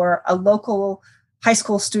 one for a local high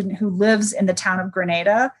school student who lives in the town of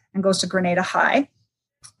Grenada and goes to Grenada High.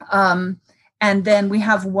 And then we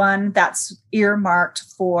have one that's earmarked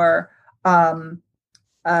for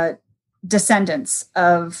descendants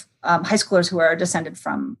of high schoolers who are descended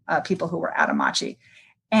from people who were at Amachi.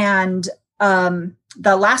 And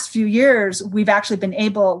the last few years, we've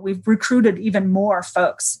recruited even more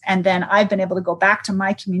folks. And then I've been able to go back to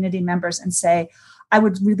my community members and say, I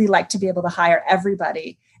would really like to be able to hire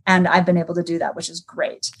everybody. And I've been able to do that, which is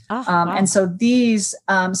great. Oh, wow. And so these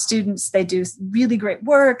students, they do really great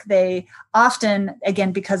work. They often,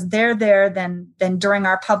 again, because they're there, then during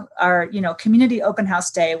our community open house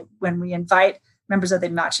day, when we invite members of the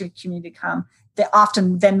Amachi community to come,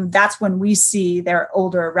 that's when we see their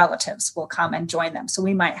older relatives will come and join them. So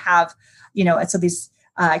we might have, and so these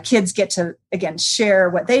kids get to, again, share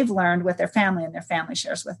what they've learned with their family, and their family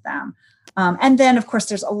shares with them. And then, of course,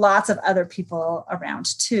 there's lots of other people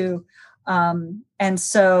around too. And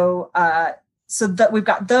so that we've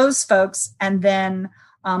got those folks. And then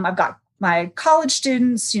I've got my college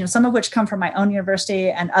students, some of which come from my own university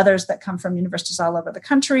and others that come from universities all over the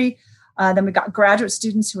country. Then we've got graduate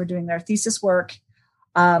students who are doing their thesis work.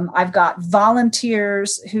 I've got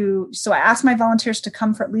volunteers so I asked my volunteers to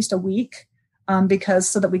come for at least a week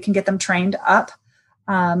so that we can get them trained up.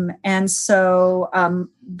 And so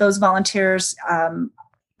those volunteers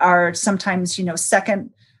are sometimes,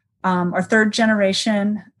 second or third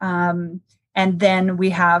generation. And then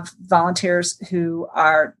we have volunteers who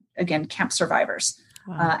are, again, camp survivors.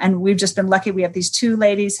 Wow. And we've just been lucky. We have these two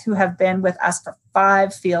ladies who have been with us for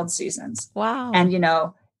 5 field seasons. Wow. And,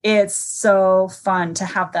 it's so fun to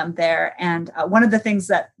have them there. And one of the things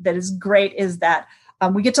that is great is that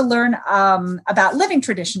we get to learn about living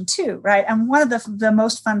tradition too, right? And one of the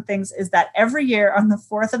most fun things is that every year on the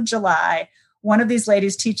 4th of July, one of these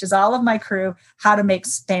ladies teaches all of my crew how to make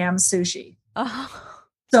Spam sushi. Oh.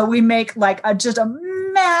 So we make just a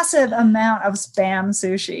massive amount of Spam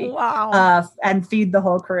sushi. Wow. And feed the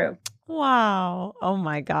whole crew. Wow. Oh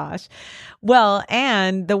my gosh. Well,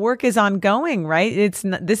 and the work is ongoing, right?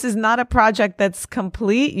 This is not a project that's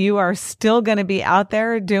complete. You are still going to be out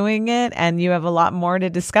there doing it, and you have a lot more to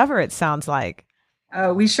discover, it sounds like.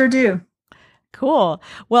 We sure do. Cool.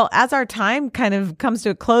 Well, as our time kind of comes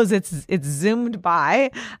to a close, it's zoomed by,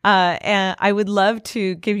 and I would love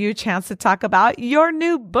to give you a chance to talk about your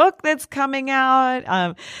new book that's coming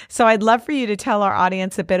out. So I'd love for you to tell our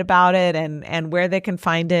audience a bit about it and where they can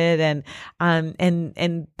find it and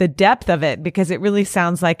the depth of it, because it really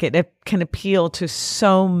sounds like it can appeal to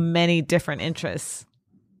so many different interests.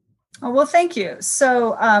 Oh, well, thank you.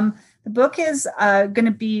 So the book is going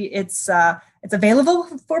to be, it's available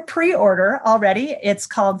for pre-order already. It's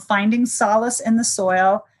called Finding Solace in the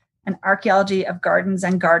Soil, an Archaeology of Gardens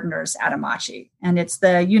and Gardeners at Amachi. And it's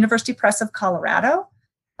the University Press of Colorado,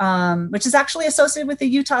 which is actually associated with the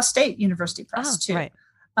Utah State University Press too. Right.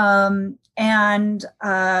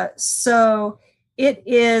 So it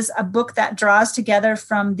is a book that draws together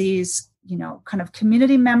from these, kind of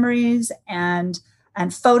community memories and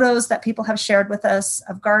photos that people have shared with us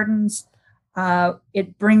of gardens.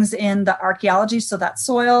 It brings in the archaeology, so that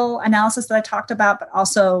soil analysis that I talked about, but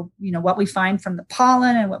also, what we find from the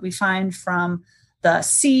pollen and what we find from the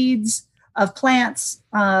seeds of plants.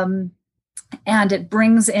 And it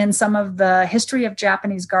brings in some of the history of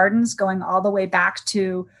Japanese gardens, going all the way back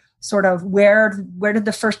to sort of where did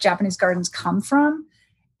the first Japanese gardens come from,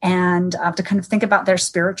 and to kind of think about their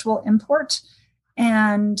spiritual import.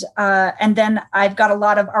 And then I've got a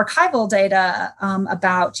lot of archival data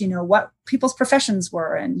about, what people's professions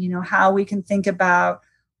were, and, how we can think about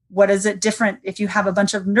what is it different if you have a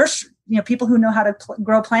bunch of people who know how to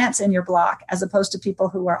grow plants in your block, as opposed to people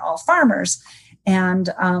who are all farmers. And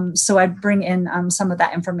so I bring in some of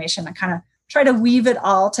that information and kind of try to weave it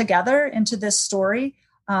all together into this story.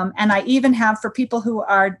 And I even have, for people who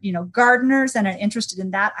are, gardeners and are interested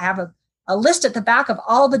in that, I have a list at the back of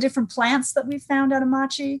all the different plants that we found at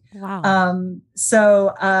Amachi. Wow.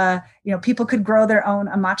 So people could grow their own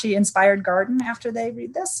Amachi inspired garden after they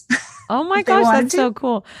read this. Oh my gosh, that's so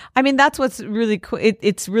cool. I mean, that's what's really cool.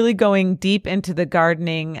 It's really going deep into the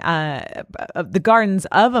gardening, of the gardens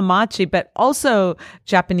of Amachi, but also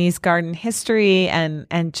Japanese garden history,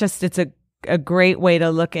 and just it's a great way to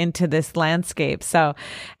look into this landscape. So,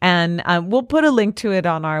 and we'll put a link to it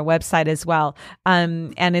on our website as well.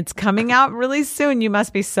 And it's coming out really soon. You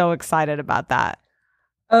must be so excited about that.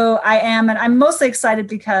 Oh, I am. And I'm mostly excited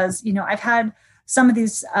because, I've had some of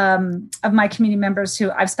these of my community members who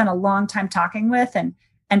I've spent a long time talking with, and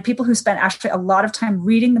and people who spent actually a lot of time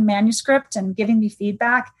reading the manuscript and giving me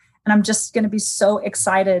feedback. And I'm just going to be so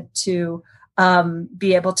excited to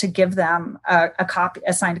be able to give them a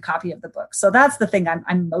signed copy of the book. So that's the thing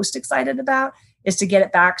I'm most excited about, is to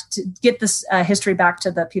get this history back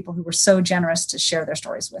to the people who were so generous to share their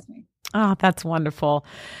stories with me. Oh, that's wonderful.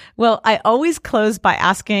 Well, I always close by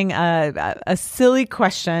asking a silly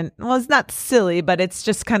question. Well, it's not silly, but it's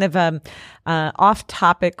just kind of a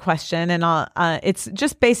off-topic question, and it's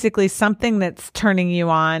just basically something that's turning you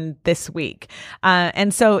on this week.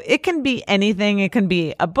 And so it can be anything. It can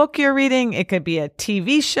be a book you're reading. It could be a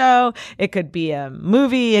TV show. It could be a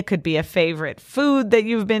movie. It could be a favorite food that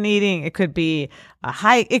you've been eating. It could be a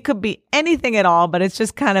hike. It could be anything at all, but it's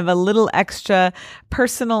just kind of a little extra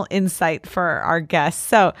personal insight for our guests.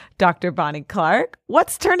 So, Dr. Bonnie Clark,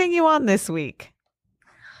 what's turning you on this week?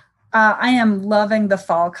 I am loving the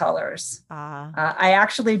fall colors. I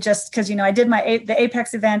actually just, because, I did the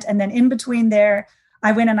Apex event, and then in between there,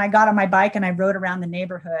 I went and I got on my bike and I rode around the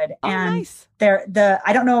neighborhood. Oh, and nice.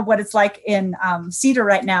 I don't know what it's like in Cedar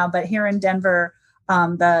right now, but here in Denver,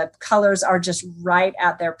 the colors are just right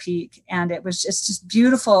at their peak. And it's just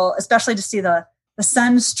beautiful, especially to see the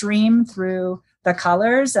sun stream through the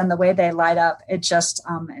colors and the way they light up. It just,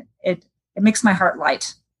 it makes my heart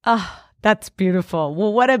light. Oh, that's beautiful.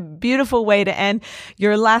 Well, what a beautiful way to end.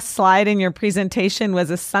 Your last slide in your presentation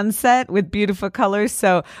was a sunset with beautiful colors.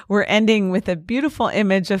 So we're ending with a beautiful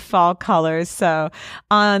image of fall colors. So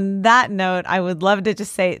on that note, I would love to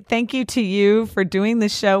just say thank you to you for doing the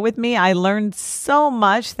show with me. I learned so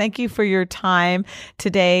much. Thank you for your time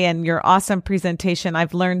today and your awesome presentation.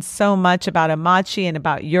 I've learned so much about Amachi and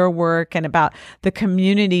about your work and about the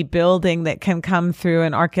community building that can come through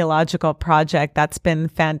an archaeological project. That's been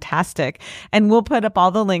fantastic. And we'll put up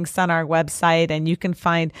all the links on our website, and you can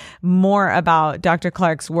find more about Dr.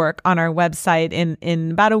 Clark's work on our website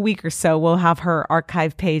in about a week or so. We'll have her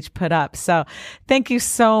archive page put up. So thank you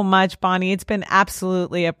so much, Bonnie. It's been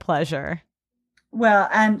absolutely a pleasure. Well,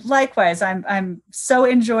 and likewise, I'm so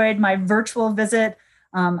enjoyed my virtual visit.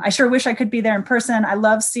 I sure wish I could be there in person. I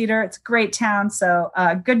love Cedar. It's a great town. So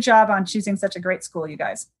good job on choosing such a great school, you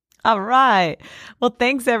guys. All right. Well,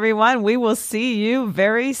 thanks, everyone. We will see you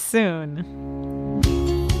very soon.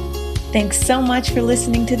 Thanks so much for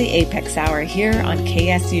listening to the Apex Hour here on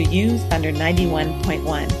KSUU Thunder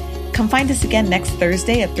 91.1. Come find us again next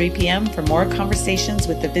Thursday at 3 p.m. for more conversations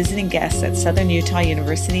with the visiting guests at Southern Utah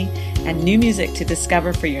University and new music to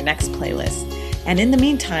discover for your next playlist. And in the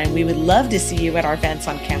meantime, we would love to see you at our events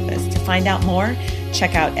on campus. To find out more,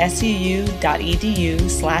 check out suu.edu/apex.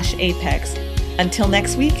 Until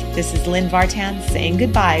next week, this is Lynn Vartan saying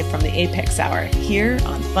goodbye from the Apex Hour here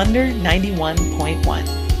on Thunder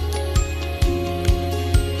 91.1.